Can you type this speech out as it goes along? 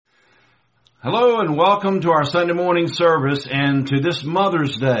Hello and welcome to our Sunday morning service and to this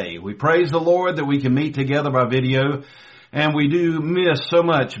Mother's Day. We praise the Lord that we can meet together by video, and we do miss so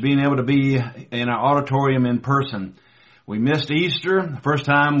much being able to be in our auditorium in person. We missed Easter, the first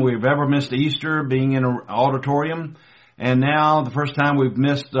time we've ever missed Easter being in an auditorium, and now the first time we've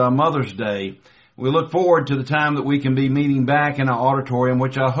missed Mother's Day. We look forward to the time that we can be meeting back in our auditorium,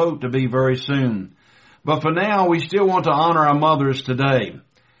 which I hope to be very soon. But for now, we still want to honor our mothers today.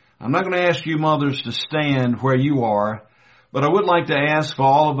 I'm not going to ask you mothers to stand where you are, but I would like to ask for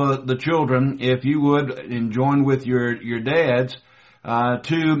all of the children, if you would, and join with your dads,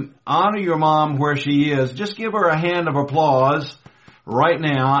 to honor your mom where she is. Just give her a hand of applause right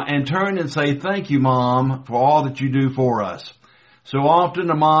now and turn and say, "Thank you, Mom, for all that you do for us." So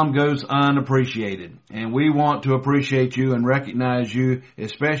often a mom goes unappreciated, and we want to appreciate you and recognize you,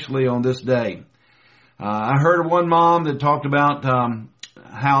 especially on this day. I heard of one mom that talked about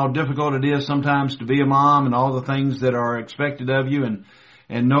how difficult it is sometimes to be a mom and all the things that are expected of you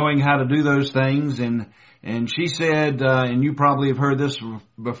and knowing how to do those things. And she said, and you probably have heard this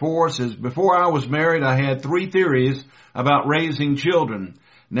before, says, "Before I was married, I had 3 theories about raising children.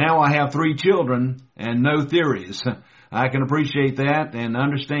 Now I have 3 children and no theories." I can appreciate that and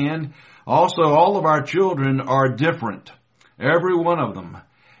understand. Also, all of our children are different. Every one of them.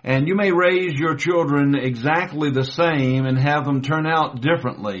 And you may raise your children exactly the same and have them turn out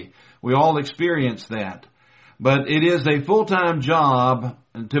differently. We all experience that. But it is a full-time job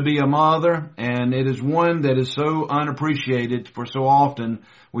to be a mother, and it is one that is so unappreciated, for so often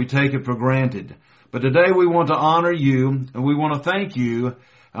we take it for granted. But today we want to honor you, and we want to thank you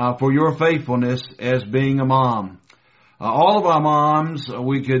for your faithfulness as being a mom. All of our moms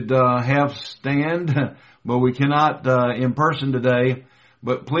we could have stand, but we cannot in person today.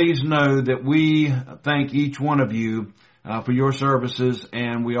 But please know that we thank each one of you for your services,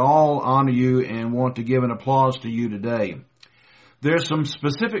 and we all honor you and want to give an applause to you today. There's some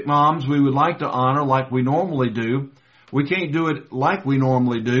specific moms we would like to honor like we normally do. We can't do it like we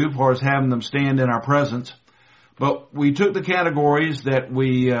normally do as far as having them stand in our presence. But we took the categories that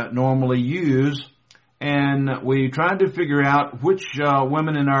we normally use, and we tried to figure out which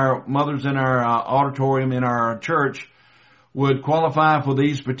women in our mothers in our auditorium in our church would qualify for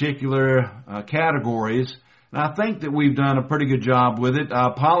these particular categories. And I think that we've done a pretty good job with it. I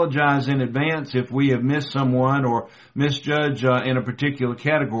apologize in advance if we have missed someone or misjudged in a particular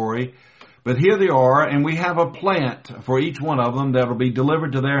category. But here they are, and we have a plant for each one of them that will be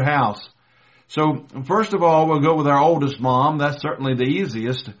delivered to their house. So first of all, we'll go with our oldest mom. That's certainly the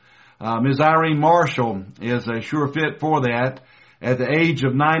easiest. Ms. Irene Marshall is a sure fit for that. At the age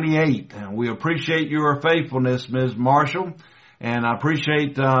of 98. We appreciate your faithfulness, Ms. Marshall, and I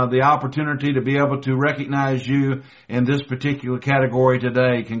appreciate the opportunity to be able to recognize you in this particular category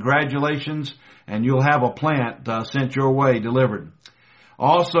today. Congratulations, and you'll have a plant sent your way, delivered.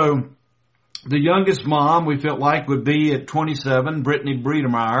 Also, the youngest mom we felt like would be at 27, Brittany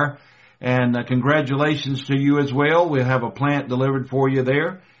Breedemeyer, and congratulations to you as well. We'll have a plant delivered for you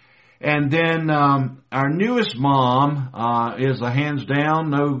there. And then our newest mom is a hands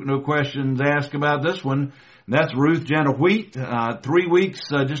down, no questions asked about this one. And that's Ruth Jana Wheat, 3 weeks,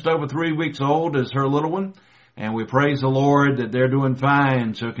 just over 3 weeks old is her little one. And we praise the Lord that they're doing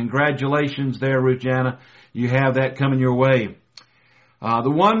fine. So congratulations there, Ruth Jana. You have that coming your way. The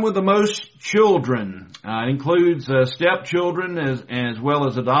one with the most children includes stepchildren as well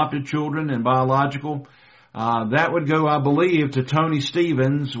as adopted children and biological. That would go, I believe, to Tony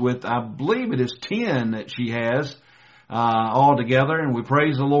Stevens with, I believe it is 10 that she has altogether, and we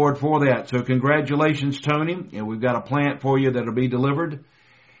praise the Lord for that. So congratulations, Tony, and we've got a plant for you that will be delivered.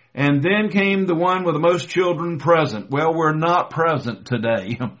 And then came the one with the most children present. Well, we're not present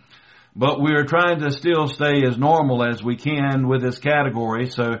today, but we're trying to still stay as normal as we can with this category.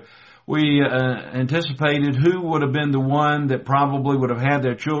 So we anticipated who would have been the one that probably would have had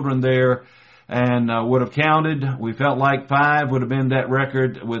their children there and would have counted. We felt like 5 would have been that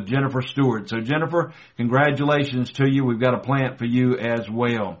record with Jennifer Stewart. So Jennifer, congratulations to you. We've got a plant for you as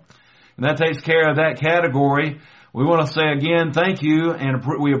well. And that takes care of that category. We want to say again, thank you, and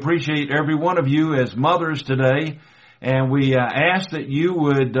we appreciate every one of you as mothers today. And we ask that you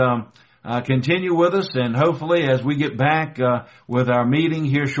would continue with us, and hopefully as we get back with our meeting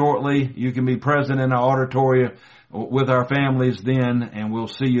here shortly, you can be present in our auditorium with our families then, and we'll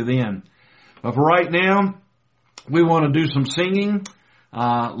see you then. But for right now, we want to do some singing.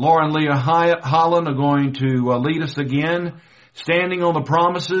 Laura and Leah Holland are going to lead us again, standing on the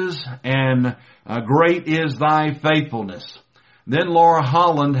promises, and great is thy faithfulness. Then Laura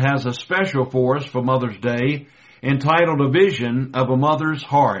Holland has a special for us for Mother's Day entitled A Vision of a Mother's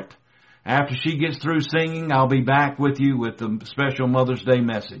Heart. After she gets through singing, I'll be back with you with a special Mother's Day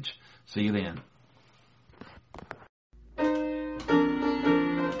message. See you then.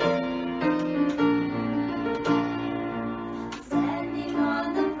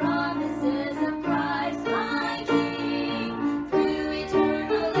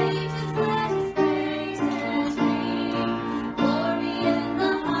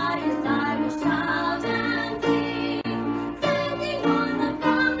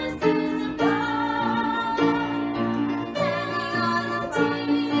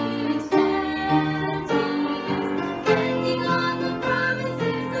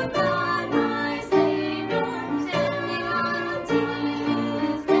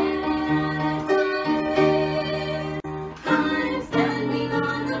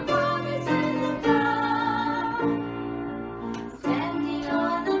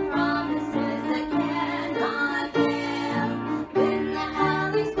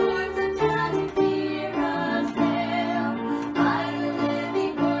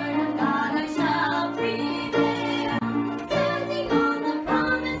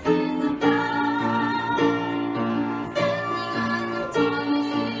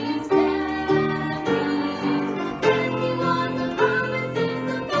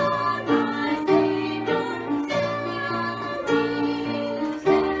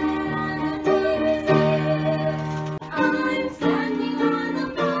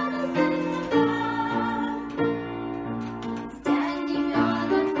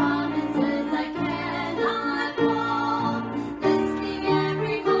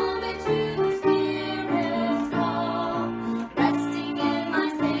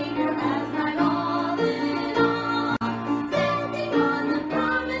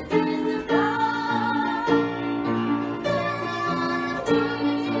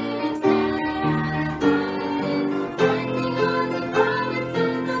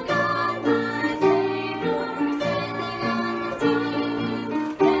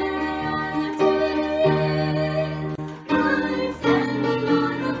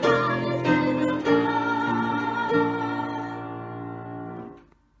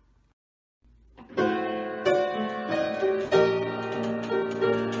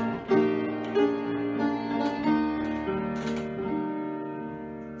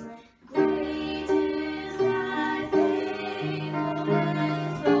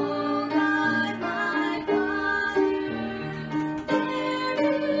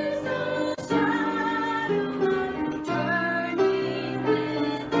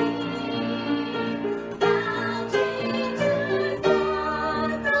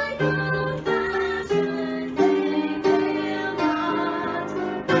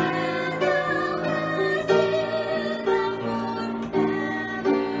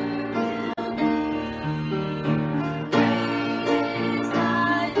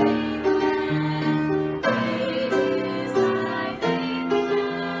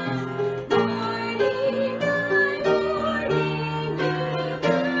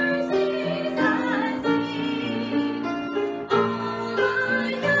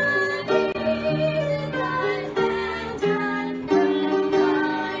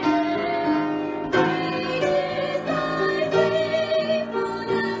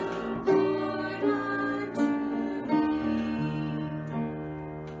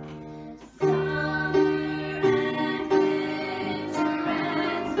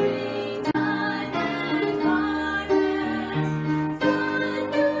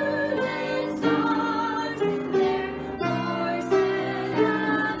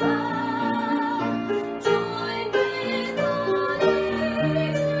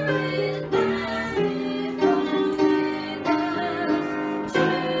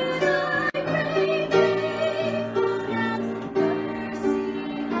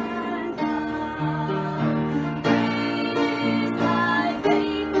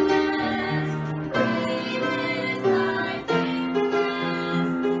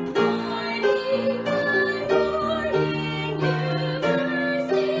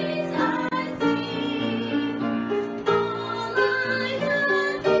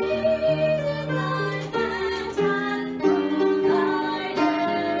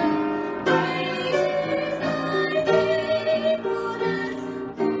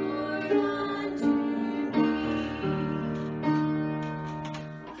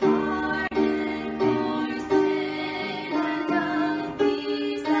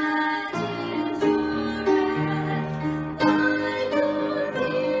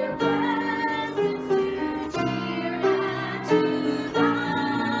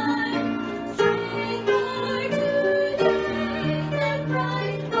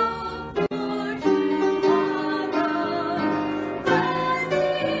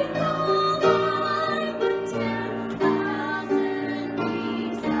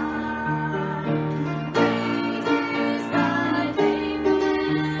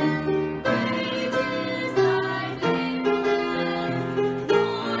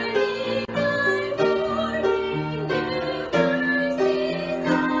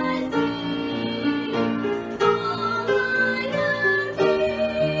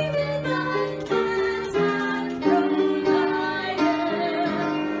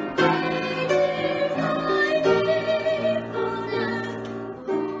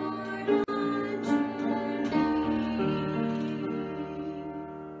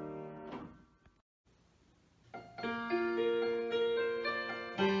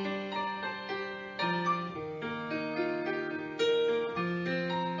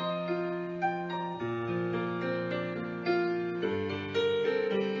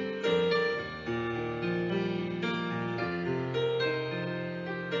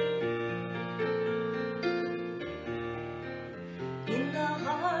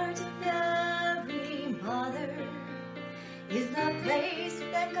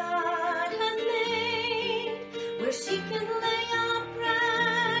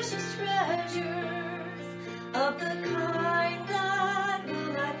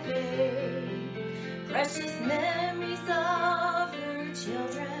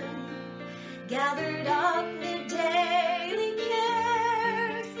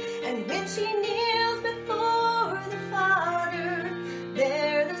 when she kneels before the Father,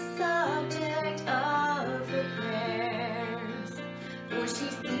 they're the subject of her prayers. For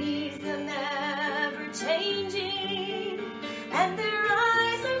she sees them ever changing, and their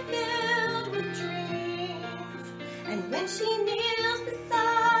eyes are filled with dreams. And when she kneels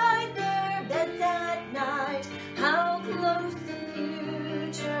beside their beds at night, how close the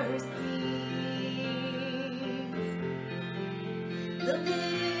future seems. The vision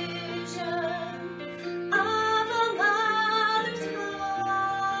of a mother's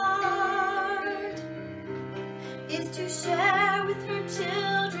heart is to share with her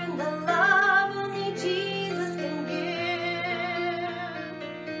children the love only Jesus can give.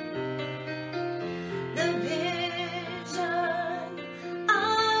 The vision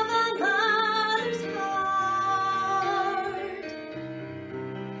of a mother's heart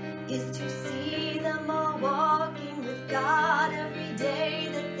is to see them all walking with God every day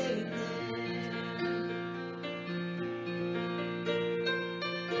that they live.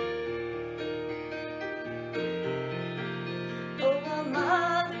 Oh, a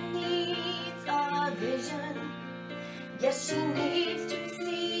mother needs a vision. Yes, she needs to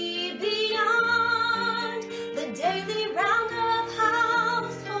see beyond the daily round of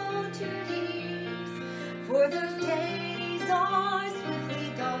household duties. For those days are swiftly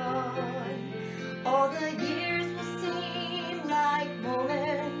gone. All the years will seem like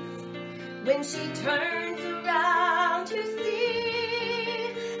moments when she turns around to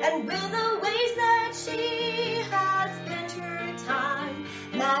see. And will the ways that she has spent her time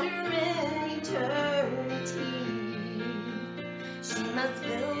matter in eternity? She must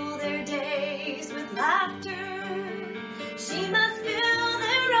fill their days with laughter. She must fill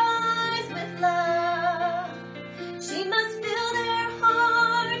their eyes with love. She must fill their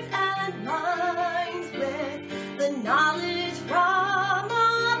hearts and minds with the knowledge from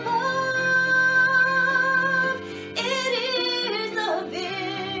above. It is a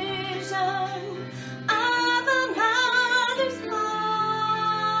vision of a mother's heart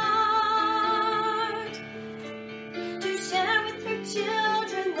to share with her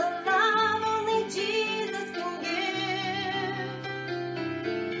children the love only Jesus can give.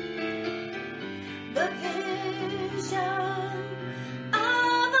 The vision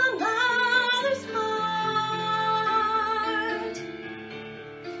of a mother's heart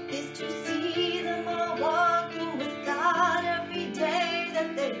is to see them all walking with God every day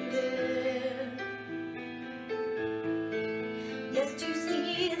that they live. Yes, to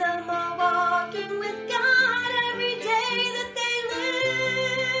see them all walking with God every day that they live.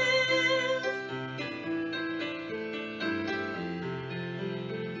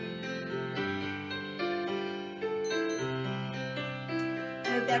 I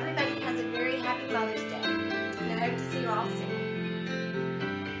hope everybody has a very happy Mother's Day, and I hope to see you all soon.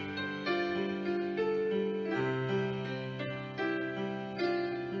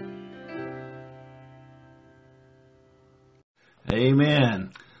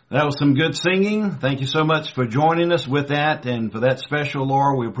 Amen. That was some good singing. Thank you so much for joining us with that and for that special,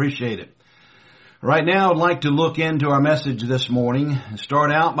 Laura. We appreciate it. Right now, I'd like to look into our message this morning and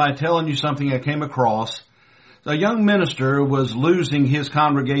start out by telling you something I came across. A young minister was losing his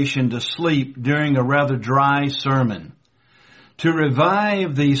congregation to sleep during a rather dry sermon. To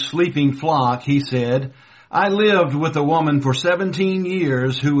revive the sleeping flock, he said, "I lived with a woman for 17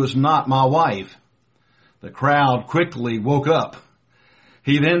 years who was not my wife." The crowd quickly woke up.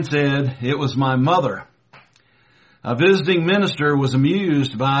 He then said, "It was my mother." A visiting minister was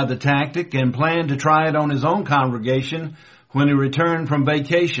amused by the tactic and planned to try it on his own congregation when he returned from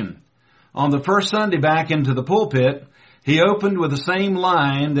vacation. On the first Sunday back into the pulpit, he opened with the same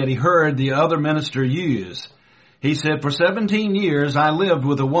line that he heard the other minister use. He said, "For 17 years I lived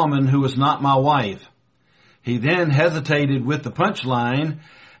with a woman who was not my wife." He then hesitated with the punchline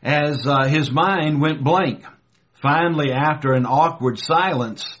as his mind went blank. Finally, after an awkward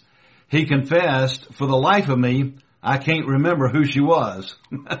silence, he confessed, "For the life of me, I can't remember who she was."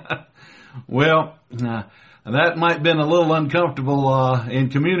 Well, that might have been a little uncomfortable in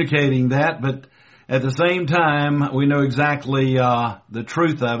communicating that, but at the same time, we know exactly the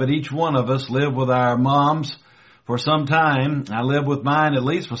truth of it. Each one of us lived with our moms for some time. I lived with mine at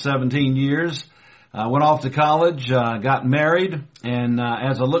least for 17 years. I went off to college, got married, and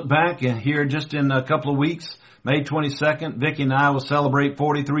as I look back here just in a couple of weeks, May 22nd, Vicki and I will celebrate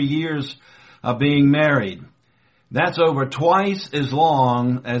 43 years of being married. That's over twice as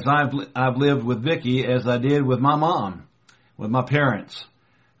long as I've lived with Vicki as I did with my mom, with my parents.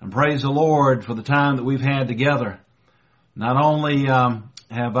 And praise the Lord for the time that we've had together. Not only have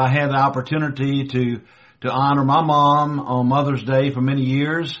I had the opportunity to honor my mom on Mother's Day for many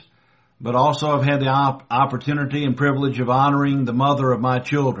years, but also I've had the opportunity and privilege of honoring the mother of my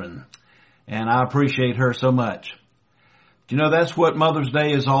children, and I appreciate her so much. You know, that's what Mother's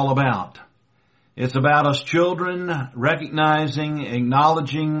Day is all about. It's about us children recognizing,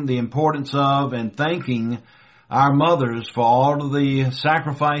 acknowledging the importance of, and thanking our mothers for all of the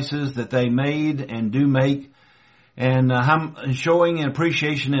sacrifices that they made and do make, and showing an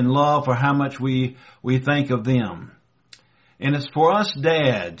appreciation and love for how much we think of them. And it's for us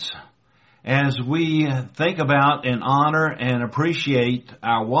dads, as we think about and honor and appreciate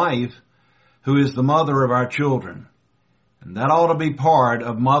our wife, who is the mother of our children. And that ought to be part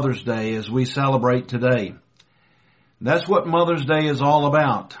of Mother's Day as we celebrate today. That's what Mother's Day is all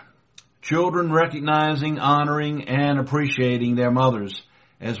about. Children recognizing, honoring, and appreciating their mothers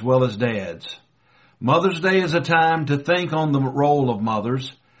as well as dads. Mother's Day is a time to think on the role of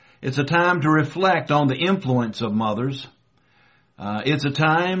mothers. It's a time to reflect on the influence of mothers. It's a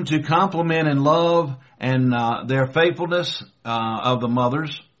time to compliment and love and their faithfulness of the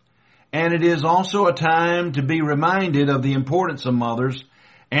mothers. And it is also a time to be reminded of the importance of mothers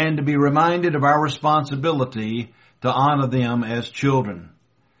and to be reminded of our responsibility to honor them as children.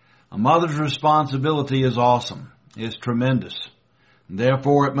 A mother's responsibility is awesome. It's tremendous.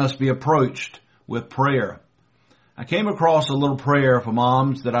 Therefore, it must be approached with prayer. I came across a little prayer for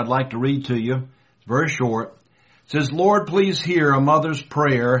moms that I'd like to read to you. It's very short. It says, Lord, please hear a mother's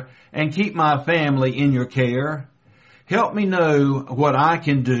prayer and keep my family in your care. Help me know what I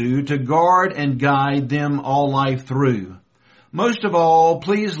can do to guard and guide them all life through. Most of all,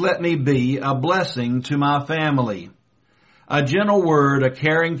 please let me be a blessing to my family. A gentle word, a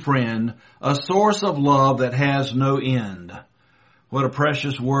caring friend, a source of love that has no end. What a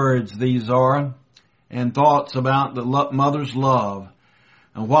precious words these are, and thoughts about the mother's love.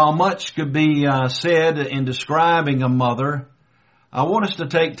 And while much could be said in describing a mother, I want us to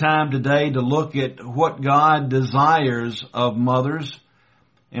take time today to look at what God desires of mothers.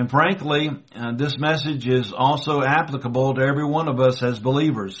 And frankly, this message is also applicable to every one of us as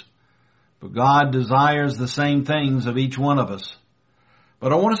believers. But God desires the same things of each one of us.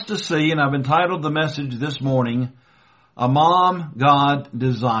 But I want us to see, and I've entitled the message this morning, A Mom God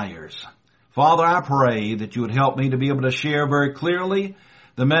Desires. Father, I pray that you would help me to be able to share very clearly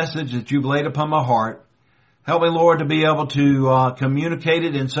the message that you've laid upon my heart. Help me, Lord, to be able to communicate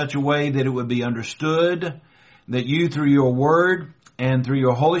it in such a way that it would be understood, that you, through your word and through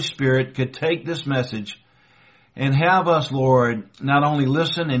your Holy Spirit, could take this message and have us, Lord, not only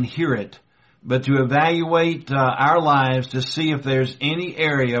listen and hear it, but to evaluate our lives to see if there's any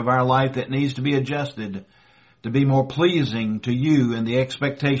area of our life that needs to be adjusted to be more pleasing to you and the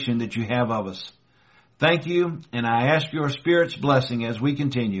expectation that you have of us. Thank you, and I ask your Spirit's blessing as we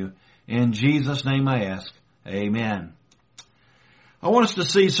continue. In Jesus' name I ask. Amen. I want us to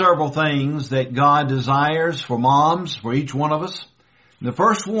see several things that God desires for moms, for each one of us. The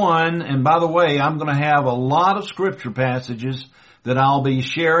first one, and by the way, I'm going to have a lot of scripture passages that I'll be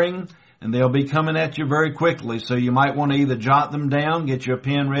sharing, and they'll be coming at you very quickly, so you might want to either jot them down, get your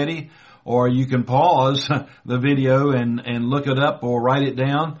pen ready, or you can pause the video and look it up or write it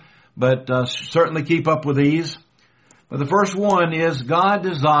down, but certainly keep up with these. But the first one is God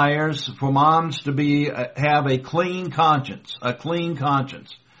desires for moms to have a clean conscience, a clean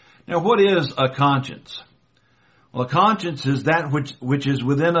conscience. Now, what is a conscience? Well, a conscience is that which is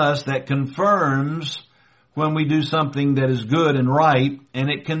within us that confirms when we do something that is good and right, and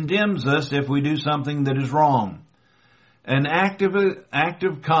it condemns us if we do something that is wrong. An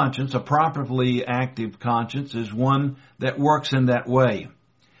active conscience, a properly active conscience, is one that works in that way.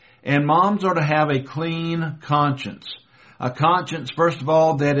 And moms are to have a clean conscience. A conscience, first of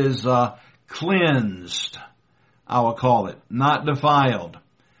all, that is cleansed, I will call it, not defiled.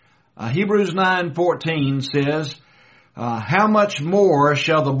 Hebrews 9:14 says, how much more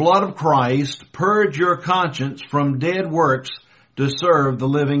shall the blood of Christ purge your conscience from dead works to serve the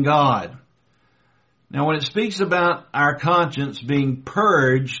living God? Now, when it speaks about our conscience being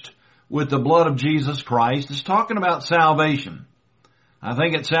purged with the blood of Jesus Christ, it's talking about salvation. I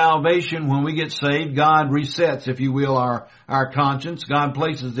think at salvation, when we get saved, God resets, if you will, our conscience. God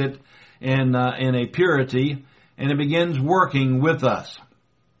places it in a purity, and it begins working with us.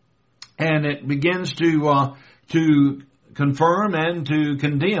 And it begins to confirm and to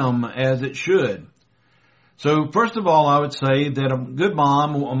condemn as it should. So first of all, I would say that a good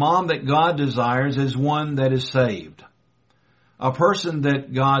mom, a mom that God desires, is one that is saved. A person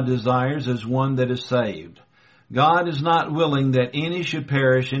that God desires is one that is saved. God is not willing that any should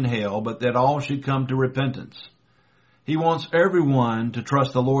perish in hell, but that all should come to repentance. He wants everyone to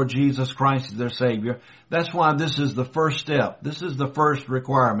trust the Lord Jesus Christ as their Savior. That's why this is the first step. This is the first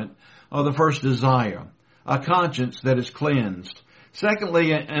requirement or the first desire. A conscience that is cleansed.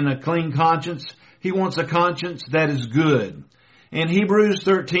 Secondly, in a clean conscience, he wants a conscience that is good. In Hebrews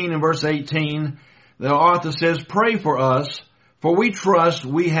 13 and verse 18, the author says, "Pray for us, for we trust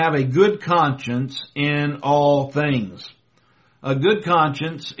we have a good conscience in all things." A good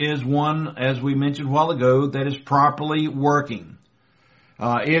conscience is one, as we mentioned a while ago, that is properly working.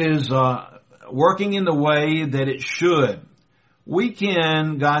 It is working in the way that it should. We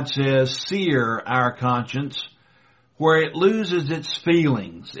can, God says, sear our conscience where it loses its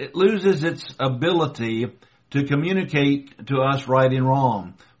feelings. It loses its ability to communicate to us right and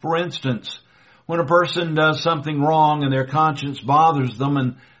wrong. For instance, when a person does something wrong and their conscience bothers them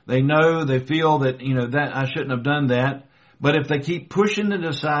and they feel that, that I shouldn't have done that. But if they keep pushing it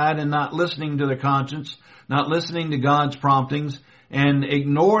aside and not listening to their conscience, not listening to God's promptings, and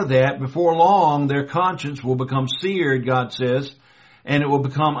ignore that, before long their conscience will become seared, God says, and it will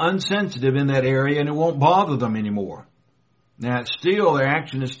become unsensitive in that area and it won't bother them anymore. Now, still, their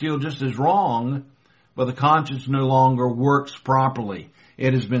action is still just as wrong, but the conscience no longer works properly.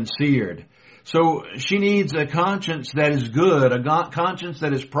 It has been seared. So she needs a conscience that is good, a conscience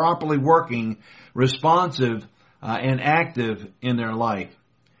that is properly working, responsive, and active in their life.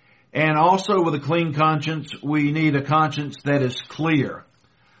 And also with a clean conscience, we need a conscience that is clear.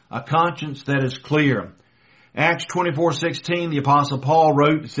 A conscience that is clear. Acts 24:16, the Apostle Paul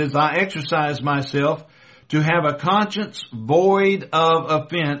wrote, it says, "I exercise myself to have a conscience void of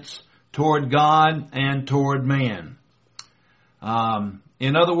offense toward God and toward man."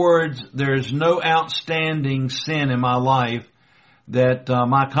 In other words, there's no outstanding sin in my life that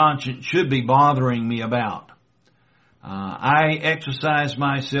my conscience should be bothering me about. I exercise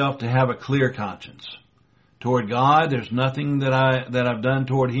myself to have a clear conscience toward God. There's nothing that I've done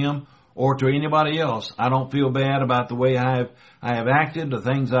toward Him or to anybody else. I don't feel bad about the way I have acted, the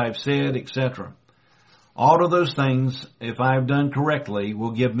things I've said, etc. All of those things, if I've done correctly,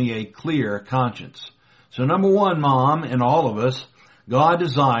 will give me a clear conscience. So number one, Mom, and all of us, God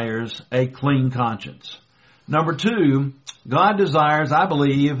desires a clean conscience. Number two, God desires, I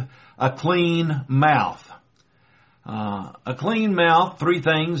believe, a clean mouth. A clean mouth, three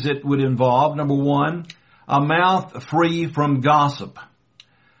things it would involve. Number one, a mouth free from gossip.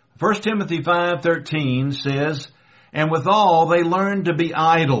 1 Timothy 5:13 says, "And withal they learned to be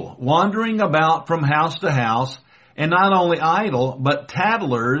idle, wandering about from house to house, and not only idle, but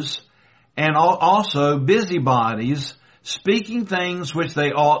tattlers, and also busybodies, speaking things which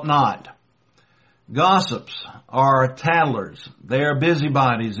they ought not." Gossips are tattlers. They are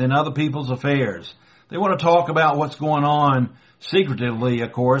busybodies in other people's affairs. They want to talk about what's going on secretively,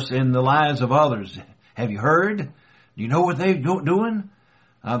 of course, in the lives of others. Have you heard? Do you know what they're doing?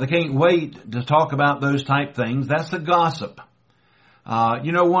 They can't wait to talk about those type things. That's the gossip.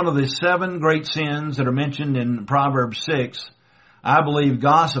 One of the 7 great sins that are mentioned in Proverbs 6, I believe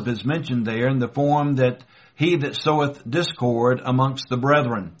gossip is mentioned there in the form that he that soweth discord amongst the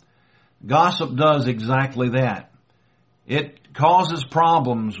brethren. Gossip does exactly that. It causes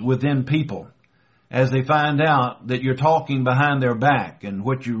problems within people as they find out that you're talking behind their back and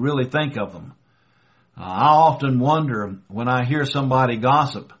what you really think of them. I often wonder when I hear somebody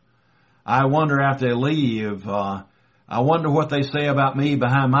gossip, I wonder after they leave, I wonder what they say about me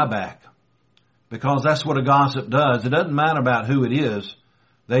behind my back. Because that's what a gossip does. It doesn't matter about who it is.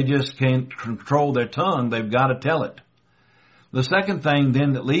 They just can't control their tongue. They've got to tell it. The second thing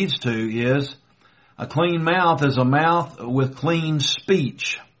then that leads to is a clean mouth is a mouth with clean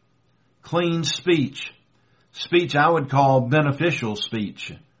speech. Clean speech. Speech I would call beneficial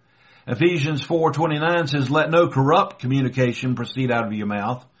speech. Ephesians 4:29 says, "Let no corrupt communication proceed out of your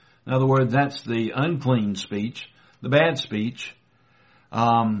mouth." In other words, that's the unclean speech, the bad speech.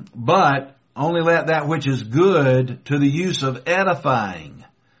 But only let that which is good to the use of edifying.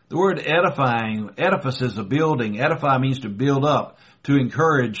 The word edifying, edifice is a building. Edify means to build up, to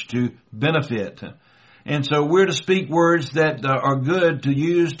encourage, to benefit. And so we're to speak words that are good to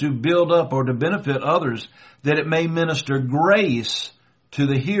use to build up or to benefit others, that it may minister grace to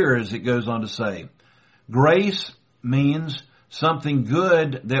the hearers, it goes on to say. Grace means something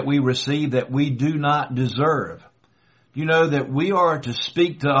good that we receive that we do not deserve. You know that we are to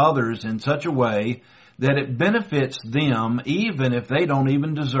speak to others in such a way that it benefits them even if they don't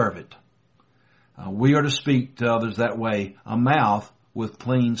even deserve it. We are to speak to others that way, a mouth with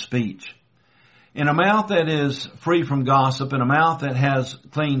clean speech. And a mouth that is free from gossip and a mouth that has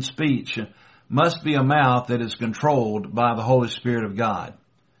clean speech must be a mouth that is controlled by the Holy Spirit of God.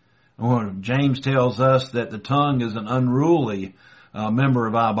 Or James tells us that the tongue is an unruly member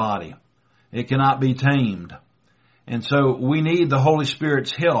of our body. It cannot be tamed. And so we need the Holy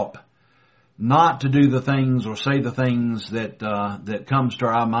Spirit's help not to do the things or say the things that comes to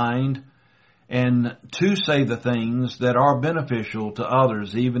our mind, and to say the things that are beneficial to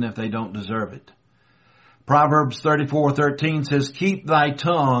others, even if they don't deserve it. Proverbs 34:13 says, "Keep thy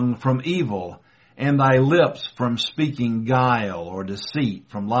tongue from evil, and thy lips from speaking guile or deceit,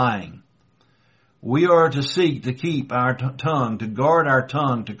 from lying." We are to seek to keep our tongue, to guard our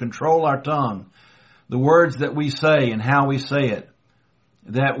tongue, to control our tongue, the words that we say and how we say it,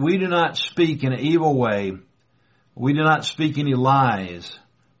 that we do not speak in an evil way, we do not speak any lies,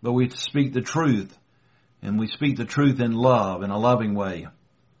 but we speak the truth, and we speak the truth in love, in a loving way,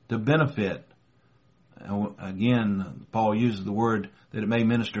 to benefit. Again, Paul uses the word that it may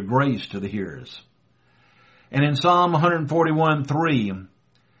minister grace to the hearers. And in Psalm 141:3,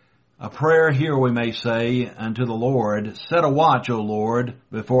 a prayer here we may say unto the Lord, "Set a watch, O Lord,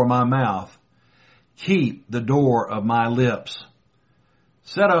 before my mouth. Keep the door of my lips."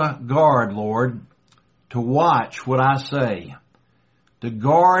 Set a guard, Lord, to watch what I say, to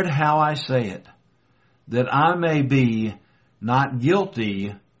guard how I say it, that I may be not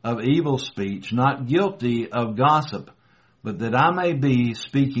guilty of evil speech, not guilty of gossip, but that I may be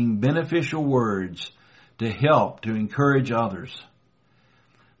speaking beneficial words to help, to encourage others.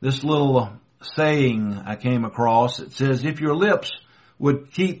 This little saying I came across, it says, "If your lips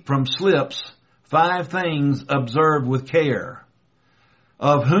would keep from slips, 5 things observe with care.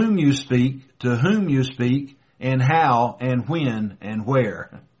 Of whom you speak, to whom you speak, and how, and when, and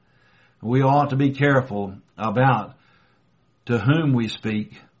where." We ought to be careful about to whom we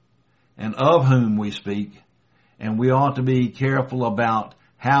speak, and of whom we speak, and we ought to be careful about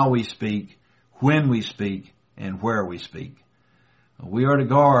how we speak, when we speak, and where we speak. We are to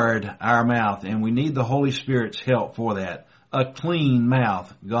guard our mouth, and we need the Holy Spirit's help for that. A clean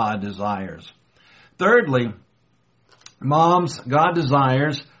mouth God desires. Thirdly, moms, God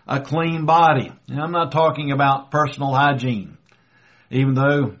desires a clean body. And I'm not talking about personal hygiene, even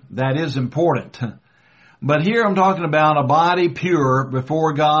though that is important. But here I'm talking about a body pure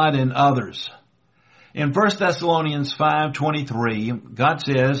before God and others. In 1 Thessalonians 5:23, God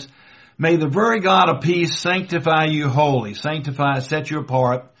says, "May the very God of peace sanctify you wholly." Sanctify, set you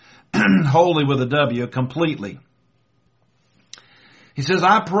apart, wholly with a W, completely. He says,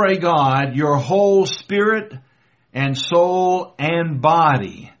 "I pray God, your whole spirit and soul and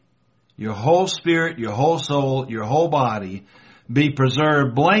body," your whole spirit, your whole soul, your whole body, "be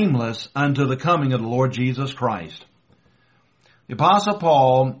preserved blameless unto the coming of the Lord Jesus Christ." The Apostle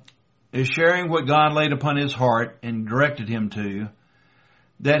Paul is sharing what God laid upon his heart and directed him to,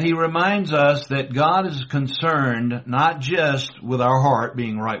 that he reminds us that God is concerned not just with our heart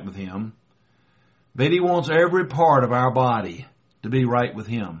being right with him, but he wants every part of our body to be right with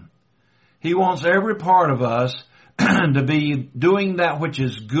him. He wants every part of us to be doing that which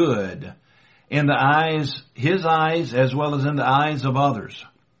is good in the eyes, his eyes, as well as in the eyes of others.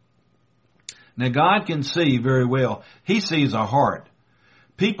 Now God can see very well. He sees our heart.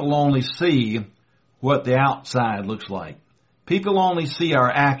 People only see what the outside looks like. People only see our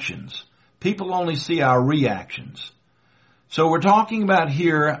actions. People only see our reactions. So we're talking about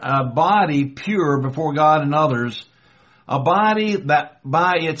here a body pure before God and others, a body that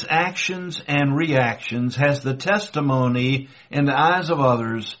by its actions and reactions has the testimony in the eyes of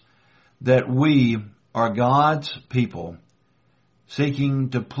others that we are God's people, seeking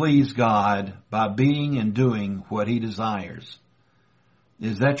to please God by being and doing what he desires.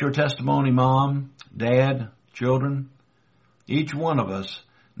 Is that your testimony, Mom, Dad, children? Each one of us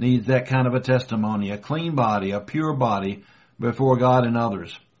needs that kind of a testimony, a clean body, a pure body before God and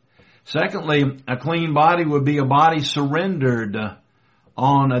others. Secondly, a clean body would be a body surrendered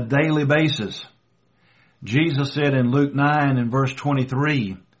on a daily basis. Jesus said in Luke 9 and verse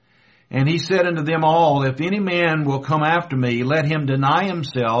 23, "And he said unto them all, If any man will come after me, let him deny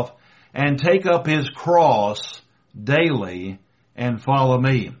himself and take up his cross daily and follow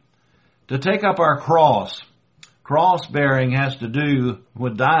me." To take up our cross bearing has to do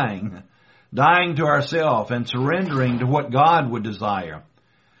with dying to ourselves and surrendering to what God would desire.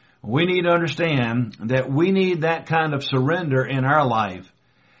 We need to understand that we need that kind of surrender in our life.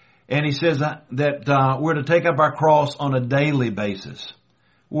 And he says that we're to take up our cross on a daily basis.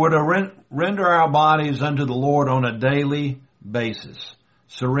 We're to render our bodies unto the Lord on a daily basis,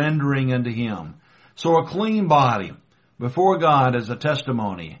 surrendering unto him. So a clean body before God is a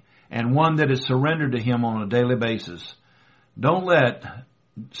testimony, and one that is surrendered to him on a daily basis. Don't let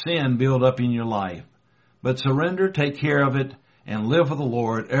sin build up in your life, but surrender, take care of it, and live for the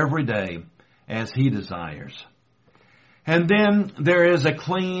Lord every day as He desires. And then there is a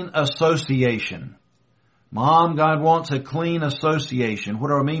clean association. Mom, God wants a clean association. What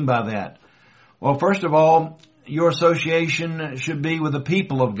do I mean by that? Well, first of all, your association should be with the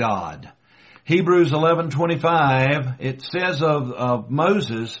people of God. Hebrews 11:25, it says of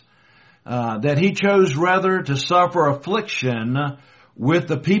Moses that he chose rather to suffer affliction with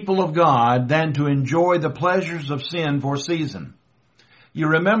the people of God than to enjoy the pleasures of sin for a season. You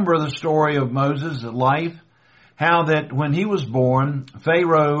remember the story of Moses' life, how that when he was born,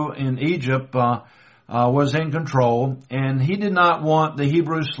 Pharaoh in Egypt was in control, and he did not want the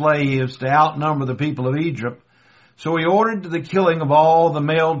Hebrew slaves to outnumber the people of Egypt, so he ordered the killing of all the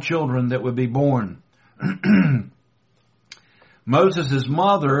male children that would be born. Moses'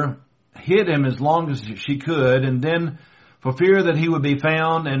 mother hid him as long as she could, and then, for fear that he would be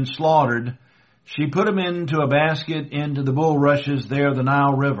found and slaughtered, she put him into a basket into the bulrushes there, the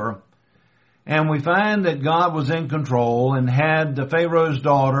Nile River. And we find that God was in control and had the Pharaoh's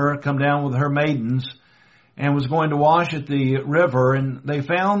daughter come down with her maidens and was going to wash at the river, and they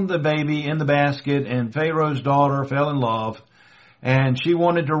found the baby in the basket, and Pharaoh's daughter fell in love, and she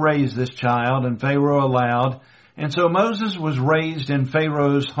wanted to raise this child, and Pharaoh allowed. And so Moses was raised in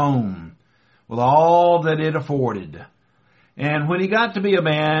Pharaoh's home with all that it afforded. And when he got to be a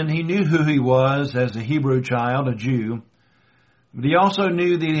man, he knew who he was as a Hebrew child, a Jew. But he also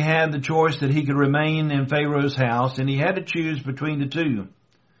knew that he had the choice that he could remain in Pharaoh's house, and he had to choose between the two.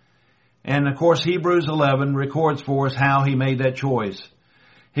 And of course, Hebrews 11 records for us how he made that choice.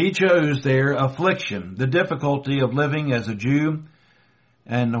 He chose there affliction, the difficulty of living as a Jew,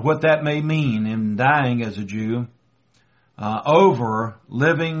 and what that may mean in dying as a Jew, over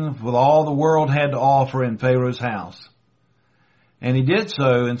living with all the world had to offer in Pharaoh's house. And he did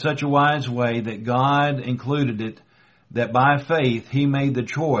so in such a wise way that God included it, that by faith he made the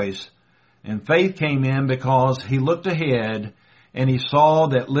choice. And faith came in because he looked ahead and he saw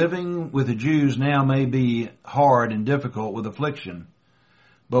that living with the Jews now may be hard and difficult with affliction.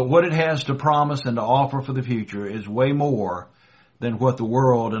 But what it has to promise and to offer for the future is way more than what the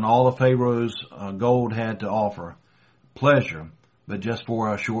world and all of Pharaoh's gold had to offer. Pleasure, but just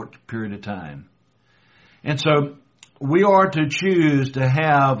for a short period of time. And so we are to choose to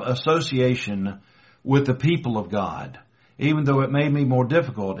have association with the people of God, even though it may be more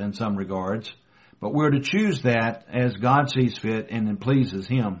difficult in some regards. But we're to choose that as God sees fit and it pleases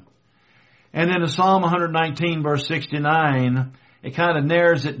Him. And then in Psalm 119 verse 69, it kind of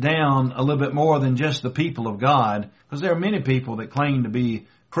narrows it down a little bit more than just the people of God, because there are many people that claim to be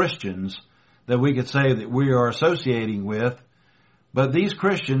Christians that we could say that we are associating with. But these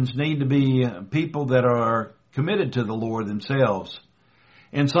Christians need to be people that are committed to the Lord themselves.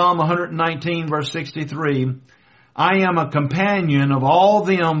 In Psalm 119 verse 63, I am a companion of all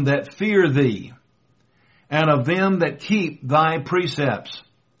them that fear thee, and of them that keep thy precepts.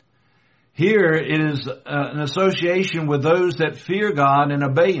 Here it is an association with those that fear God and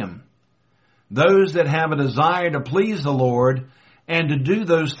obey Him. Those that have a desire to please the Lord and to do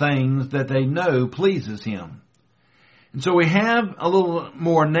those things that they know pleases Him. And so we have a little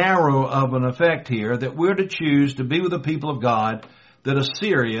more narrow of an effect here, that we're to choose to be with the people of God that are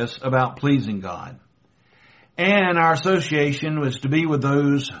serious about pleasing God. And our association was to be with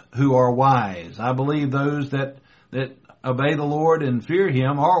those who are wise. I believe those that obey the Lord and fear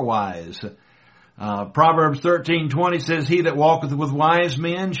Him are wise. Proverbs 13:20 says, he that walketh with wise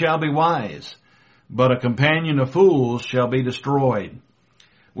men shall be wise, but a companion of fools shall be destroyed.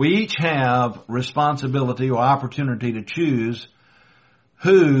 We each have responsibility or opportunity to choose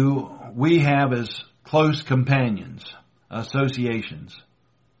who we have as close companions, associations.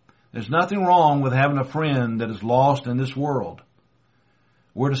 There's nothing wrong with having a friend that is lost in this world.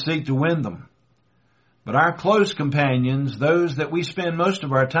 We're to seek to win them. But our close companions, those that we spend most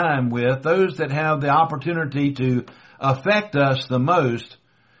of our time with, those that have the opportunity to affect us the most,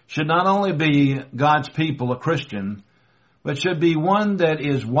 should not only be God's people, a Christian, but should be one that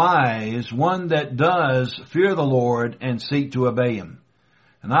is wise, one that does fear the Lord and seek to obey Him.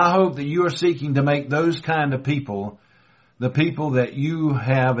 And I hope that you are seeking to make those kind of people the people that you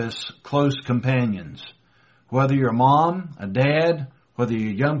have as close companions. Whether you're a mom, a dad, whether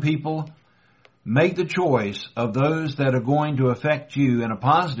you're young people, make the choice of those that are going to affect you in a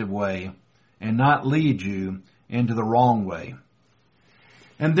positive way and not lead you into the wrong way.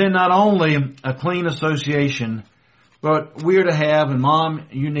 And then not only a clean association, but we're to have, and Mom,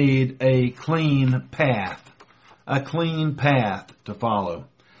 you need a clean path to follow.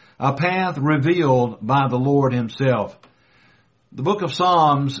 A path revealed by the Lord Himself. The book of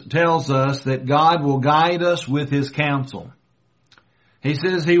Psalms tells us that God will guide us with His counsel. He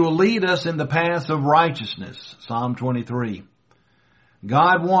says He will lead us in the paths of righteousness, Psalm 23.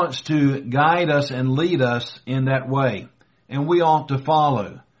 God wants to guide us and lead us in that way, and we ought to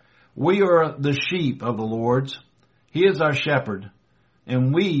follow. We are the sheep of the Lord's. He is our shepherd,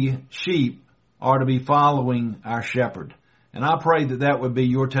 and we, sheep, are to be following our shepherd. And I pray that that would be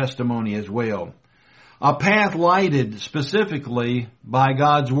your testimony as well. A path lighted specifically by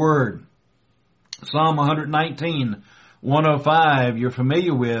God's Word. Psalm 119, 105, you're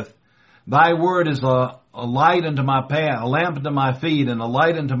familiar with. Thy word is a light unto my path, a lamp unto my feet, and a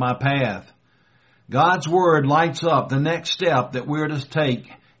light unto my path. God's Word lights up the next step that we're to take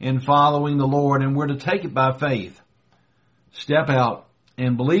in following the Lord, and we're to take it by faith. Step out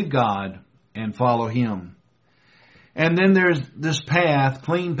and believe God and follow Him. And then there's this path,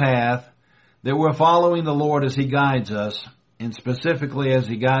 clean path, that we're following the Lord as He guides us, and specifically as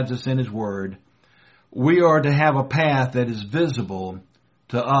He guides us in His Word. We are to have a path that is visible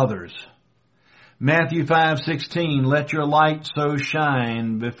to others. Matthew 5:16, let your light so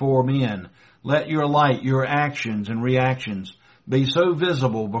shine before men. Let your light, your actions and reactions be so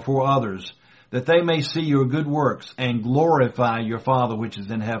visible before others that they may see your good works and glorify your Father which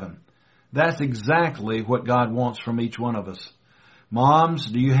is in heaven. That's exactly what God wants from each one of us. Moms,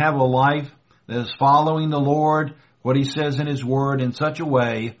 do you have a life that is following the Lord, what He says in His Word, in such a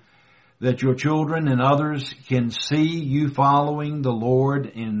way that your children and others can see you following the Lord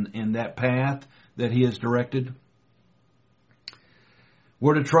in that path that He has directed?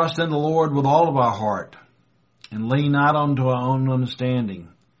 We're to trust in the Lord with all of our heart and lean not unto our own understanding.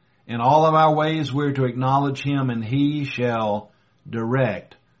 In all of our ways we're to acknowledge Him, and He shall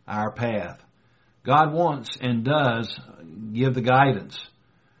direct our path. God wants and does give the guidance.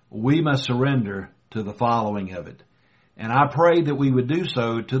 We must surrender to the following of it. And I pray that we would do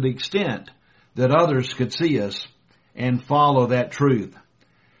so to the extent that others could see us and follow that truth.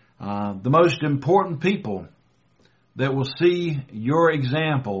 The most important people that will see your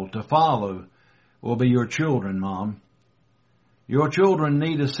example to follow will be your children, Mom. Your children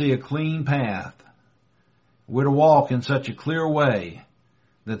need to see a clean path. We're to walk in such a clear way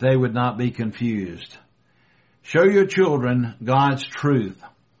that they would not be confused. Show your children God's truth,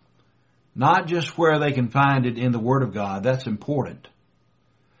 not just where they can find it in the Word of God. That's important.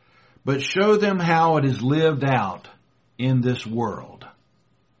 But show them how it is lived out in this world.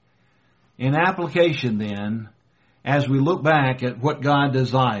 In application then, as we look back at what God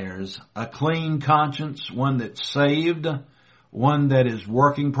desires, a clean conscience, one that's saved, one that is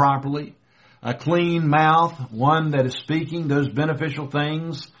working properly, a clean mouth, one that is speaking those beneficial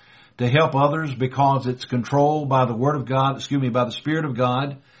things to help others because it's controlled by the Word of God, by the Spirit of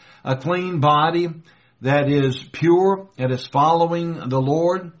God, a clean body that is pure, that is following the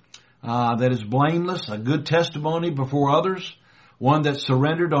Lord, that is blameless, a good testimony before others, one that's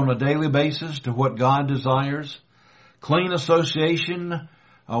surrendered on a daily basis to what God desires, clean association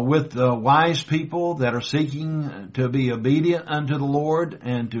with wise people that are seeking to be obedient unto the Lord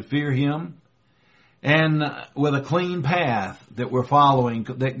and to fear Him, and with a clean path that we're following,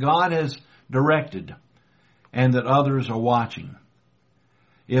 that God has directed and that others are watching.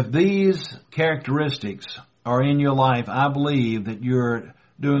 If these characteristics are in your life, I believe that you're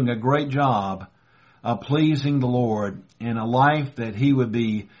doing a great job of pleasing the Lord in a life that He would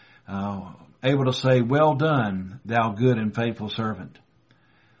be able to say, well done, thou good and faithful servant.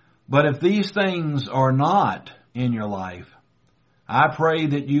 But if these things are not in your life, I pray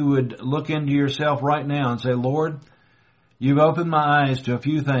that you would look into yourself right now and say, Lord, you've opened my eyes to a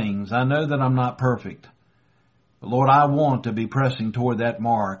few things. I know that I'm not perfect. But Lord, I want to be pressing toward that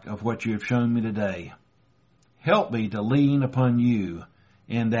mark of what you have shown me today. Help me to lean upon you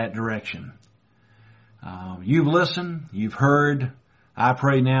in that direction. You've listened, you've heard. I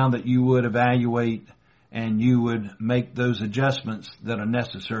pray now that you would evaluate and you would make those adjustments that are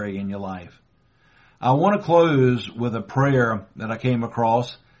necessary in your life. I want to close with a prayer that I came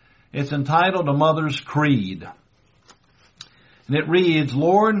across. It's entitled A Mother's Creed. And it reads,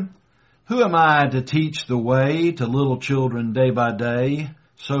 Lord, who am I to teach the way to little children day by day,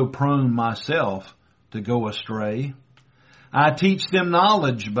 so prone myself to go astray? I teach them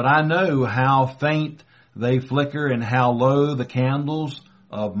knowledge, but I know how faint they flicker and how low the candles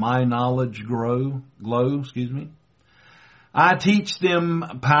of my knowledge glow. I teach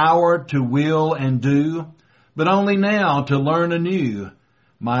them power to will and do, but only now to learn anew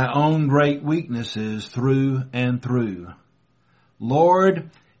my own great weaknesses through and through. Lord,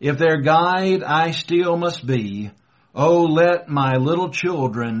 if their guide I still must be, oh, let my little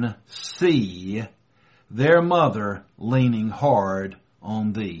children see their mother leaning hard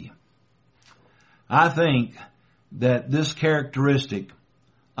on Thee. I think that this characteristic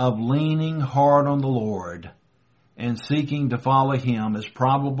of leaning hard on the Lord and seeking to follow Him is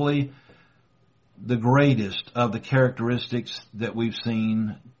probably the greatest of the characteristics that we've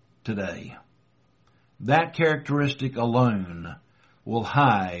seen today. That characteristic alone will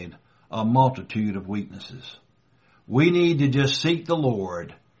hide a multitude of weaknesses. We need to just seek the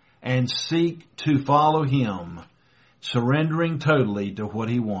Lord and seek to follow Him, surrendering totally to what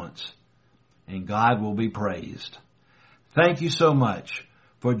He wants, and God will be praised. Thank you so much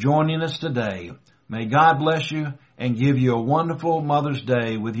for joining us today. May God bless you and give you a wonderful Mother's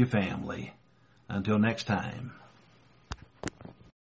Day with your family. Until next time.